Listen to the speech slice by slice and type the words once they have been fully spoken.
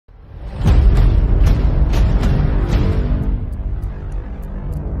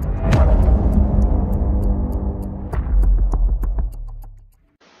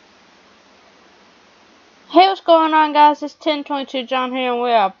Hey, what's going on, guys? It's 1022 John here, and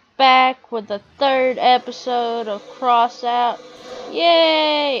we are back with the third episode of Crossout.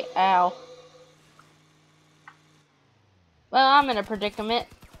 Yay! Ow. Well, I'm in a predicament.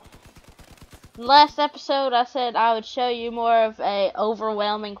 Last episode, I said I would show you more of a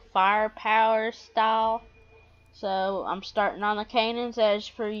overwhelming firepower style. So, I'm starting on the cannons as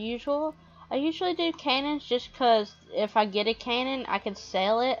per usual. I usually do cannons just because if I get a cannon, I can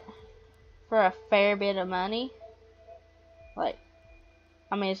sell it for a fair bit of money.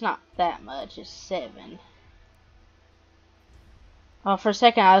 I mean, it's not that much, it's 7. Oh, for a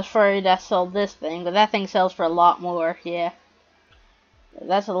second I was worried I sold this thing, but that thing sells for a lot more, yeah.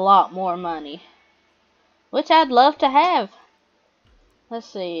 That's a lot more money. Which I'd love to have. Let's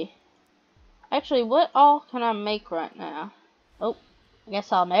see. Actually, what all can I make right now? Oh, I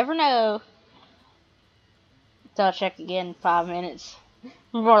guess I'll never know. So I'll check again in 5 minutes.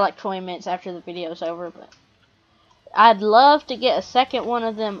 More like 20 minutes after the video's over, but I'd love to get a second one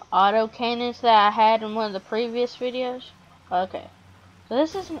of them auto cannons that I had in one of the previous videos. Okay. So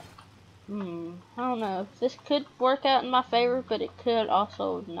this isn't... I don't know. This could work out in my favor, but it could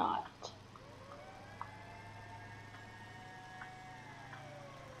also not.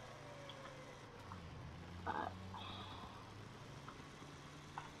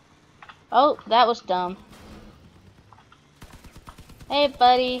 Oh, that was dumb. Hey,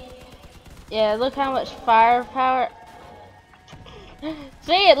 buddy. Yeah, look how much firepower.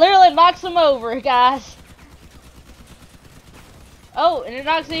 See, it literally knocks them over, guys. Oh, and it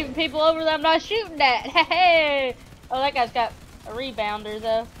knocks even people over that I'm not shooting at. Hey! Oh, that guy's got a rebounder,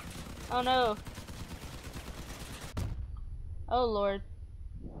 though. Oh, no. Oh, Lord.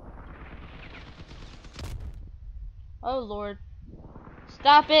 Oh, Lord.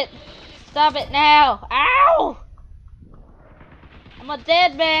 Stop it. Stop it now. Ow! I'm a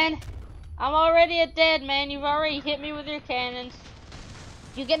dead man. I'm already a dead man. You've already hit me with your cannons.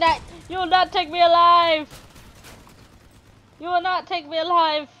 You will not take me alive. You will not take me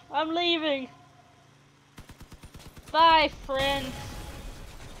alive. I'm leaving. Bye, friends.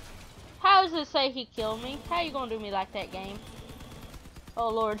 How does it say he killed me? How you gonna do me like that, game? Oh,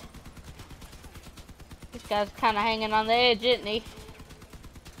 Lord. This guy's kind of hanging on the edge, isn't he?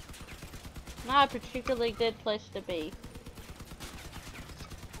 Not a particularly good place to be.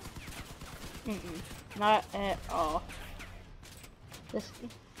 Not at all.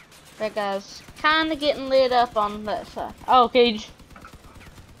 That guy's kind of getting lit up on that side. Oh, okay.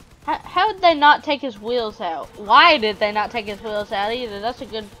 How did they not take his wheels out? Why did they not take his wheels out either? That's a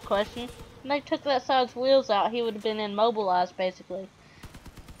good question. When they took that side's wheels out, he would have been immobilized, basically.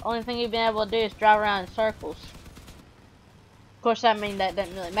 Only thing he'd been able to do is drive around in circles. Of course, that means that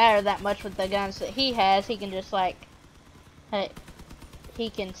doesn't really matter that much with the guns that he has. He can just, like, hey, he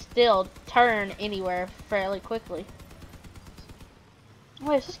can still turn anywhere fairly quickly.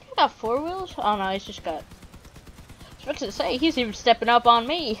 Wait, is this guy got 4 wheels? Oh no, he's just got... I was about to say, he's even stepping up on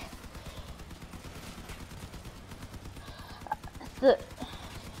me.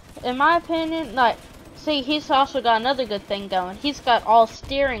 In my opinion, like, see, he's also got another good thing going. He's got all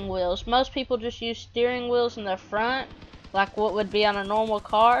steering wheels. Most people just use steering wheels in the front, like what would be on a normal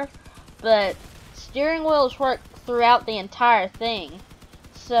car. But steering wheels work throughout the entire thing.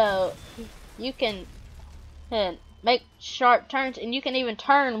 So, you can make sharp turns, and you can even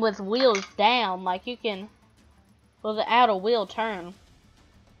turn with wheels down. Like, you can, without a wheel turn.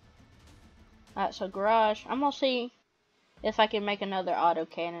 Alright, so garage. I'm gonna see if I can make another auto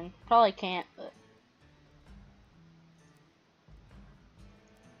cannon. Probably can't, but...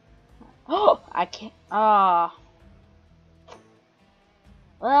 Oh, I can't. Ah.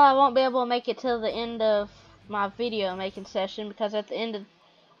 Well, I won't be able to make it till the end of my video making session, because at the end of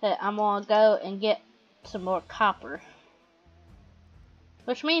it, I'm gonna go and get some more copper.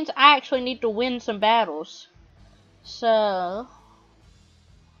 Which means I actually need to win some battles. So,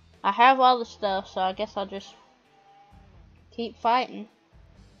 I have all the stuff, so I guess I'll just keep fighting.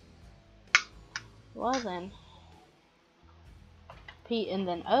 Well then. P and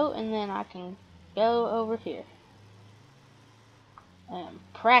then O, and then I can go over here. And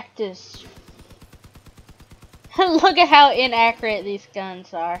practice. Look at how inaccurate these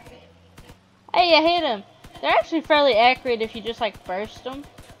guns are. Hey, I hit him. They're actually fairly accurate if you just like burst them.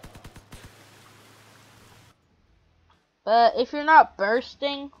 But if you're not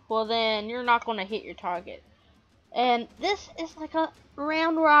bursting, well then you're not going to hit your target. And this is like a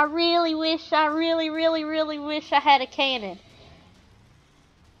round where I really wish, I really wish I had a cannon.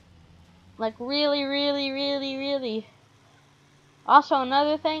 Like really. Also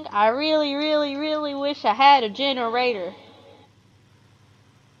another thing, I really wish I had a generator.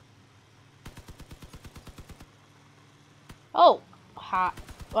 hot.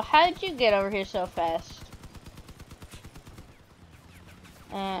 Well, how did you get over here so fast?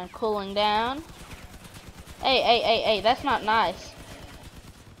 And cooling down. Hey, that's not nice.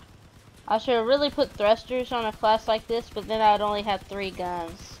 I should have really put thrusters on a class like this, but then I would only have 3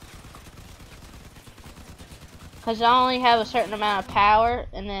 guns. Because I only have a certain amount of power,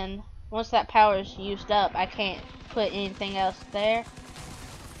 and then once that power is used up, I can't put anything else there.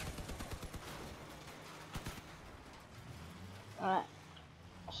 Alright,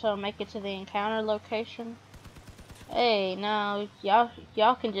 so make it to the encounter location. Hey, no,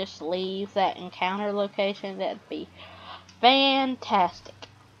 y'all can just leave that encounter location. That'd be fantastic.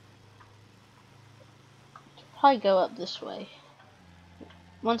 Probably go up this way.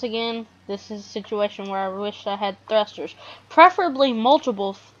 Once again, this is a situation where I wish I had thrusters. Preferably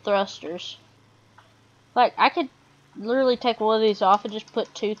multiple thrusters. Like, I could literally take one of these off and just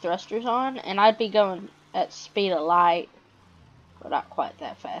put 2 thrusters on, and I'd be going at speed of light. Well, not quite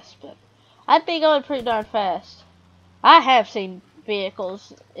that fast, but I'd be going pretty darn fast. I have seen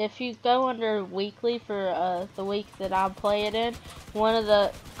vehicles. If you go under weekly for the week that I play it in, one of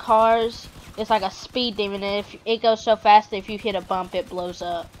the cars is like a speed demon, and if it goes so fast that if you hit a bump, it blows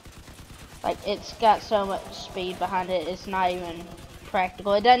up. Like, it's got so much speed behind it, it's not even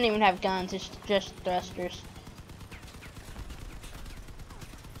practical. It doesn't even have guns, it's just thrusters.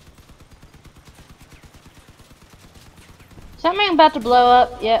 Is that man about to blow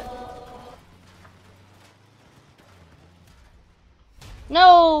up? Yep.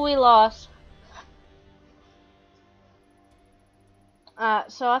 No, we lost.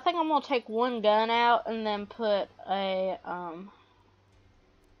 So I think I'm gonna take one gun out and then put a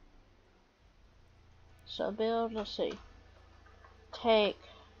so build, let's see. Take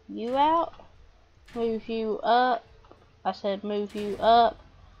you out, move you up. I said move you up,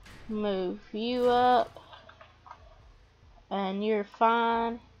 move you up, and you're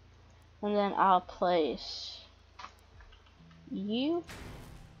fine. And then I'll place you,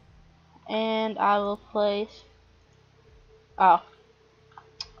 and I will place, oh,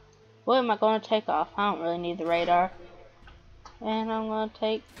 what am I going to take off? I don't really need the radar. And I'm going to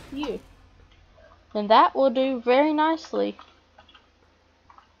take you. And that will do very nicely.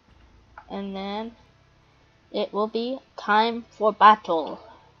 And then it will be time for battle.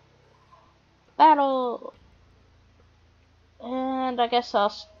 Battle! And I guess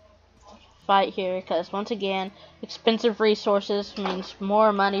I'll fight here because, once again, expensive resources means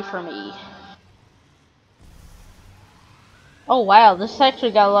more money for me. Oh wow, this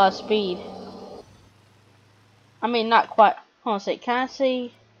actually got a lot of speed. I mean, not quite. Hold on a sec. Can I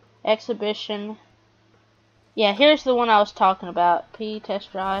see exhibition? Yeah, here's the one I was talking about. P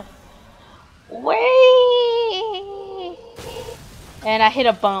test drive. Whee! And I hit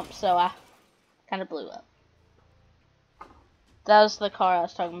a bump, so I kind of blew up. That was the car I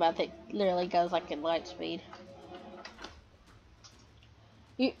was talking about that literally goes like at light speed.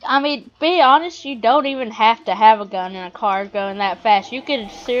 I mean, be honest, you don't even have to have a gun in a car going that fast. You could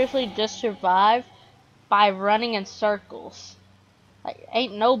seriously just survive by running in circles. Like,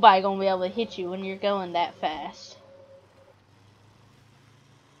 ain't nobody gonna be able to hit you when you're going that fast.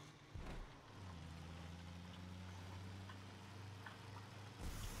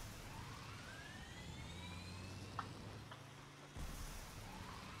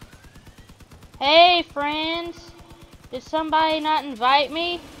 Hey, friends! Did somebody not invite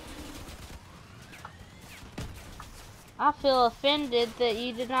me? I feel offended that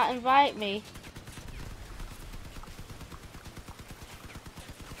you did not invite me.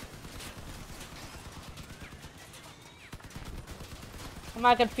 Am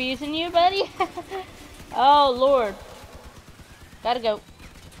I confusing you, buddy? Oh, Lord. Gotta go.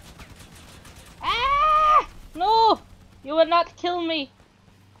 Ah! No! You would not kill me.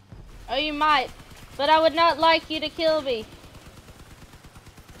 Oh, you might. But I would not like you to kill me.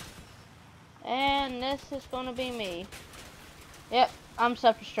 And this is gonna be me. Yep, I'm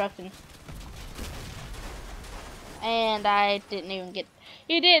self-destructing. And I didn't even get...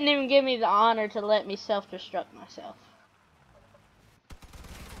 You didn't even give me the honor to let me self-destruct myself.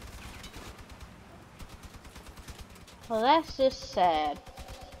 Well, that's just sad.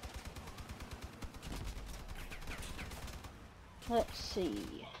 Let's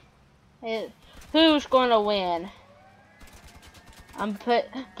see. Who's gonna win? I'm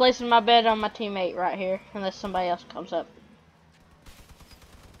placing my bet on my teammate right here, unless somebody else comes up.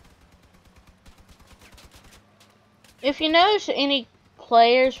 If you notice any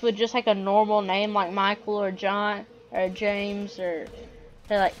players with just like a normal name like Michael or John or James, or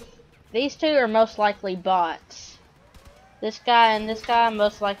they're like, these two are most likely bots. This guy and this guy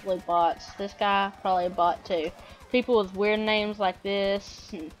most likely bots. This guy probably a bot too. people with weird names like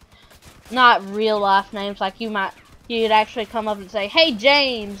this, not real life names, like you'd actually come up and say, "Hey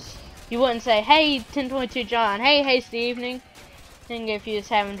James." You wouldn't say, "Hey 1022 John." "Hey Hasty Evening." Then if you was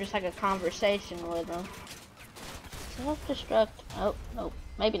having just like a conversation with them. Self-destruct. Oh, no,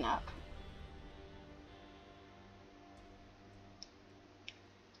 maybe not.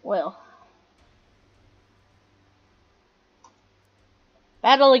 Well.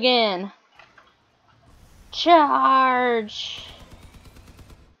 Battle again. Charge.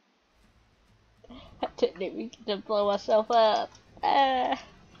 I didn't even get to blow myself up. Well,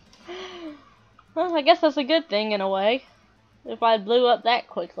 I guess that's a good thing in a way. If I blew up that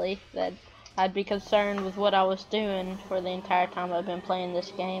quickly, then I'd be concerned with what I was doing for the entire time I've been playing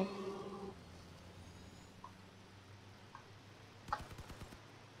this game.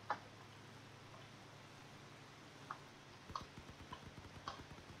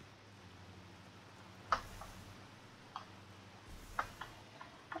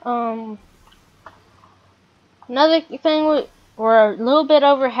 Another thing, we're a little bit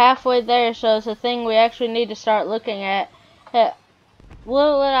over halfway there, so it's a thing we actually need to start looking at.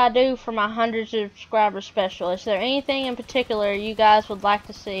 What would I do for my 100 subscriber special? Is there anything in particular you guys would like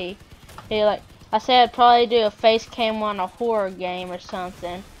to see? Yeah, like I said, I'd probably do a face cam on a horror game or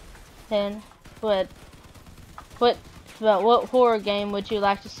something. And what horror game would you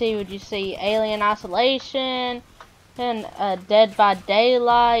like to see? Would you see Alien Isolation, and Dead by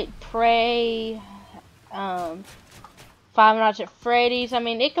Daylight, Prey, Five Nights at Freddy's? I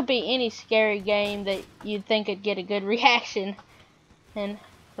mean, it could be any scary game that you'd think would get a good reaction. And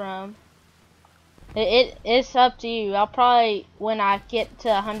from it's up to you. I'll probably, when I get to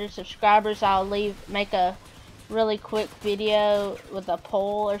 100 subscribers, I'll make a really quick video with a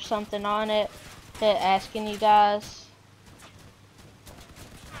poll or something on it, asking you guys.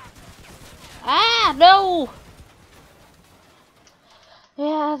 Ah, no!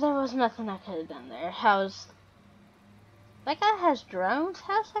 Yeah, there was nothing I could have done there. That guy has drones?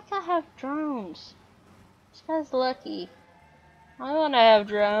 How's that guy have drones? This guy's lucky. I wanna have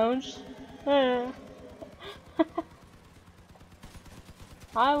drones. I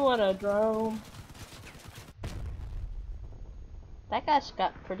want a drone. That guy's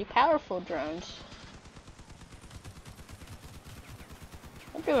got pretty powerful drones.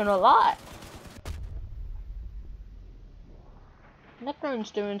 They're doing a lot. That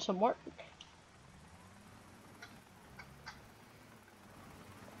drone's doing some work.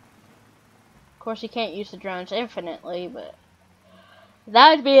 Of course, you can't use the drones infinitely, but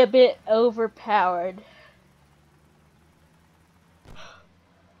that would be a bit overpowered.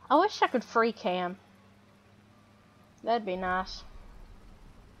 I wish I could free cam. That'd be nice.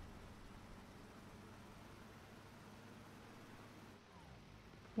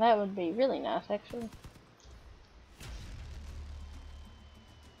 That would be really nice, actually.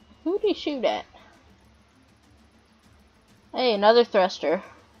 Who'd he shoot at? Hey, another thruster.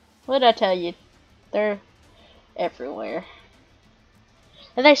 What'd I tell you? They're everywhere.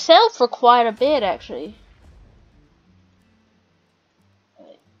 And they sell for quite a bit, actually.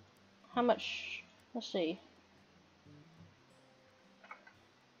 How much? Let's see.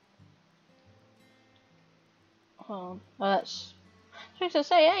 Well, that's. I was gonna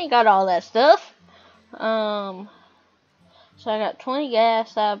say, I ain't got all that stuff. So I got 20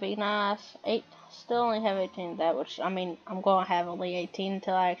 gas, that'd be nice. Still only have 18 of that, which, I mean, I'm gonna have only 18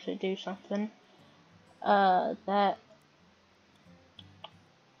 until I actually do something. That.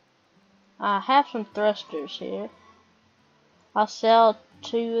 I have some thrusters here. I'll sell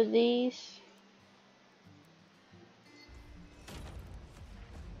 2 of these.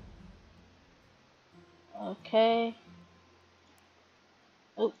 Okay.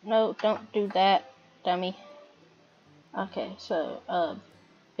 Oh, no, don't do that, dummy. Okay, so,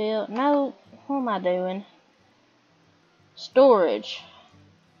 build, no, what am I doing? Storage.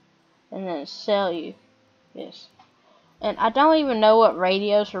 And then sell you. Yes. And I don't even know what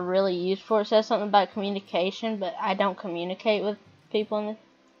radios are really used for. It says something about communication, but I don't communicate with people in the...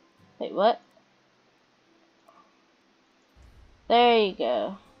 Wait, what? There you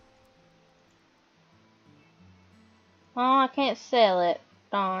go. Oh, I can't sell it.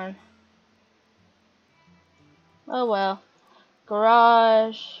 Darn. Oh well.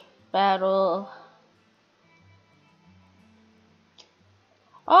 Garage. Battle.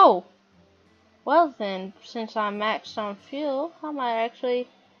 Oh! Well then, since I'm maxed on fuel, I might actually...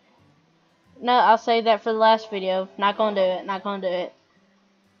 No, I'll save that for the last video. Not gonna do it. Not gonna do it.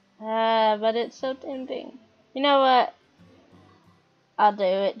 But it's so tempting. You know what? I'll do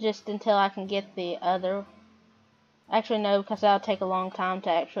it just until I can get the other... Actually, no, because that'll take a long time to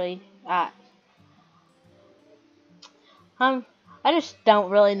actually... I just don't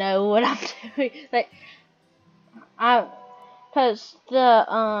really know what I'm doing. Like, cause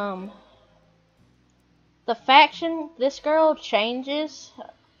the faction, this girl changes,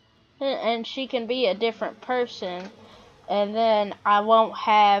 and she can be a different person, and then I won't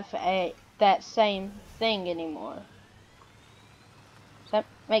have that same thing anymore. Does that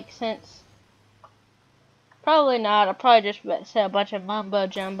make sense? Probably not. I'll probably just say a bunch of mumbo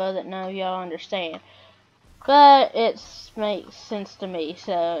jumbo that none of y'all understand. But it makes sense to me.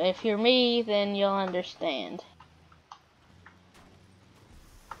 So if you're me, then you'll understand.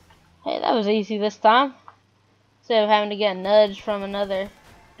 Hey, that was easy this time. Instead of having to get a nudge from another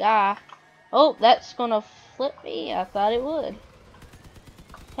guy. Oh, that's gonna flip me. I thought it would.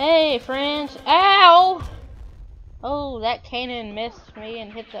 Hey, friends. Ow! Oh, that cannon missed me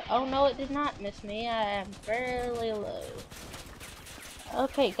and hit the... Oh, no, it did not miss me. I am fairly low.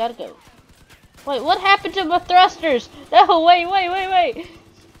 Okay, gotta go. Wait, what happened to my thrusters? No, wait.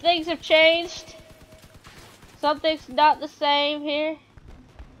 Things have changed. Something's not the same here.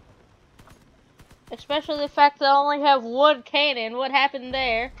 Especially the fact that I only have one cannon. What happened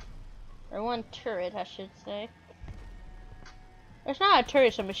there? Or one turret, I should say. It's not a turret,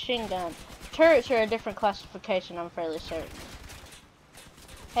 it's a machine gun. Turrets are a different classification, I'm fairly certain.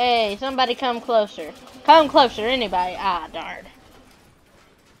 Hey, somebody come closer. Come closer, anybody. Ah, darn.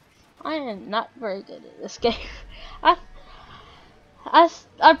 I am not very good at this game. I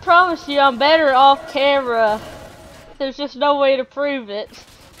promise you I'm better off camera. There's just no way to prove it.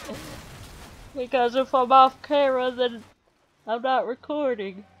 Because if I'm off camera, then I'm not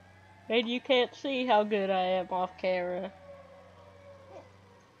recording. And you can't see how good I am off camera.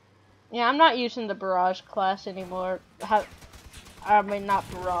 Yeah, I'm not using the Barrage class anymore. I mean, not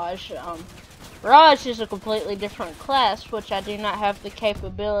Barrage. Barrage is a completely different class, which I do not have the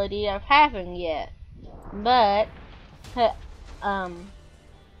capability of having yet. But,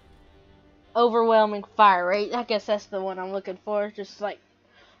 overwhelming fire rate. I guess that's the one I'm looking for. Just like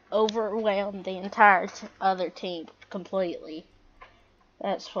overwhelm the entire other team completely.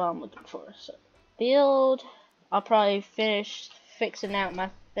 That's what I'm looking for. So, build. I'll probably finish fixing out my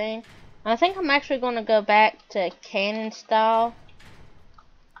thing. I think I'm actually going to go back to cannon style.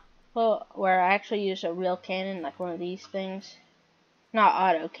 Well, where I actually use a real cannon, like one of these things. Not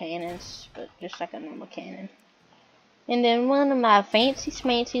auto cannons, but just like a normal cannon. And then one of my fancy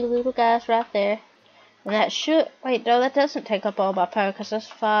smancy little guys right there. And that should, wait, no, that doesn't take up all my power because that's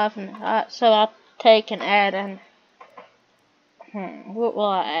 5. And so I'll take and add an, what will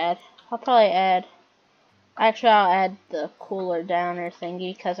I add? I'll probably add, actually I'll add the cooler downer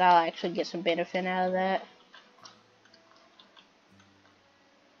thingy because I'll actually get some benefit out of that.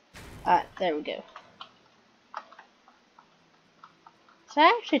 Alright, there we go. Is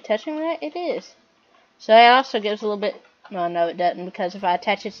that actually touching that? It is. So it also gives a little bit... No, it doesn't, because if I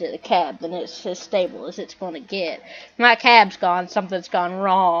attach it to the cab, then it's as stable as it's going to get. If my cab's gone, something's gone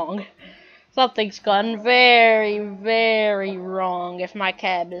wrong. Something's gone very, very wrong if my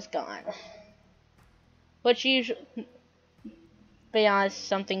cab is gone. Which usually... Be honest,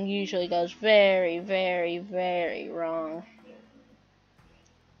 something usually goes very, very, very wrong.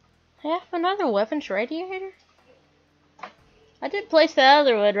 I have another weapons radiator? I did place the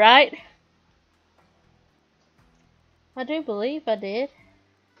other one, right? I do believe I did.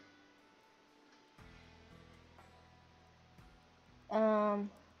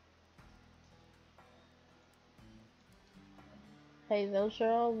 Hey, those are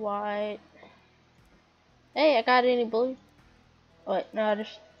all white. Hey, I got any blue? Wait, no, I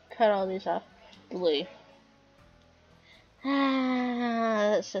just cut all these off. Blue.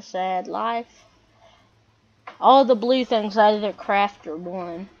 Ah, that's a sad life. All the blue things I either craft or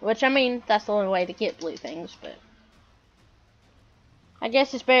won. Which, I mean, that's the only way to get blue things, but... I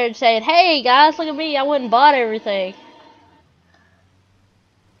guess it's better than saying, hey guys, look at me, I went and bought everything.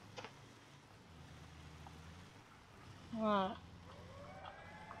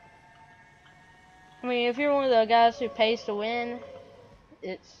 I mean, if you're one of the guys who pays to win,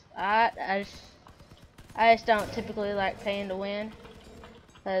 it's... I just don't typically like paying to win.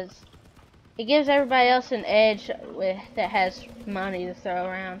 Because it gives everybody else an edge that has money to throw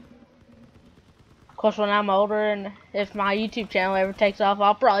around. Of course, when I'm older and if my YouTube channel ever takes off,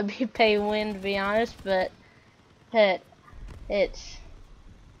 I'll probably be pay to win, to be honest. But it's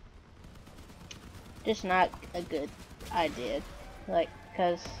just not a good idea. Like,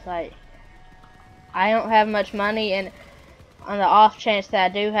 cause like I don't have much money, and on the off chance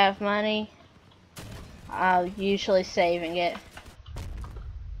that I do have money, I'm usually saving it.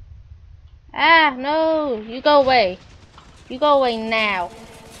 Ah, no! You go away. You go away now.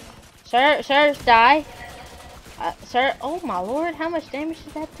 Sir, die. Sir, oh my lord, how much damage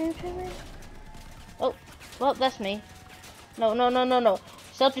did that do to me? Oh, well, that's me. No, no, no, no, no.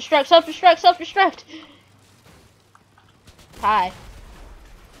 Self-destruct, self-destruct, self-destruct! Hi.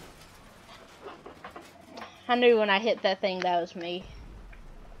 I knew when I hit that thing that was me.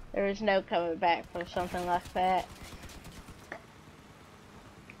 There was no coming back from something like that.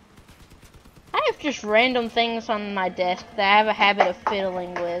 I have just random things on my desk that I have a habit of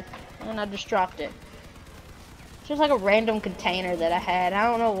fiddling with, and I just dropped it. It's just like a random container that I had. I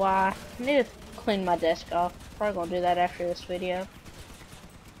don't know why. I need to clean my desk off. Probably gonna do that after this video.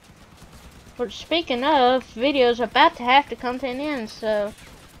 But speaking of, video's about to have to come to an end, so,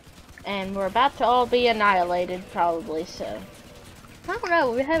 and we're about to all be annihilated probably, so I don't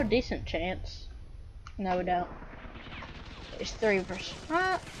know, we have a decent chance. No, we don't. It's 3 versus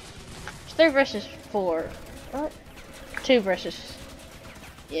it's 3 versus 4. What? 2 versus,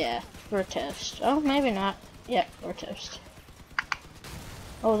 yeah, we're toast. Oh, maybe not. Yeah, we're toast.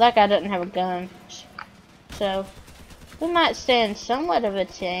 Oh, that guy doesn't have a gun, so we might stand somewhat of a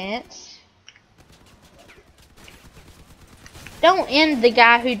chance. Don't end the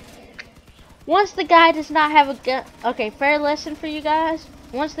guy who... Once the guy does not have a gun... Okay, fair lesson for you guys.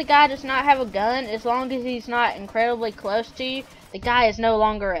 Once the guy does not have a gun, as long as he's not incredibly close to you, the guy is no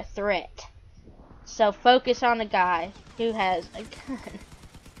longer a threat. So focus on the guy who has a gun.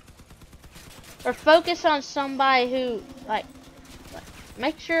 Or focus on somebody who, like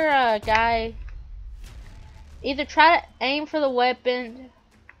make sure a guy... Either try to aim for the weapon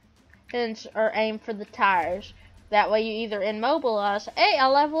or aim for the tires. That way you either immobilize... Hey, I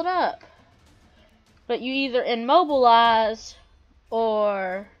leveled up! But you either immobilize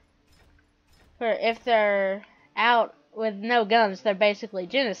or if they're out with no guns, they're basically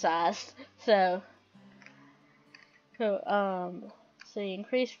genocided. So see,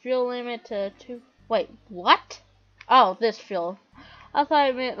 increase fuel limit to 2... Wait, what? Oh, this fuel. I thought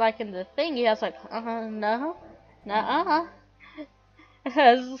it meant like in the thingy. I was like, no. Nuh-uh.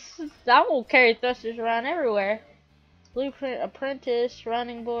 I will carry thrusters around everywhere. Blueprint apprentice,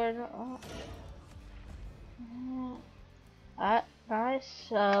 running board. Nice.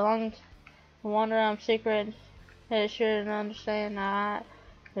 Long wander on secret. Sure and understand.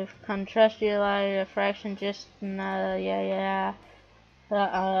 If can trust you like a fraction, just yeah.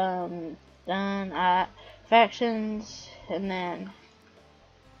 Done. Factions and then.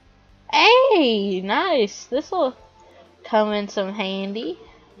 Hey, nice. This will come in some handy.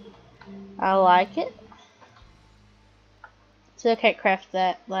 I like it. Still can't craft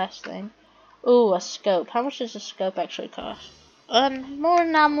that last thing. Ooh, a scope. How much does a scope actually cost? More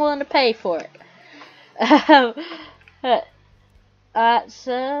than I'm willing to pay for it. I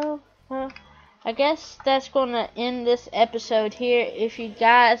guess that's gonna end this episode here. If you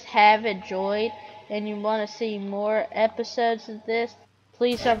guys have enjoyed and you want to see more episodes of this,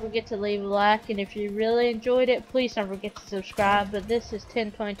 please don't forget to leave a like. And if you really enjoyed it, please don't forget to subscribe. But this is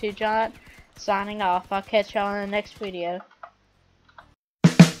 1022 John signing off. I'll catch y'all in the next video.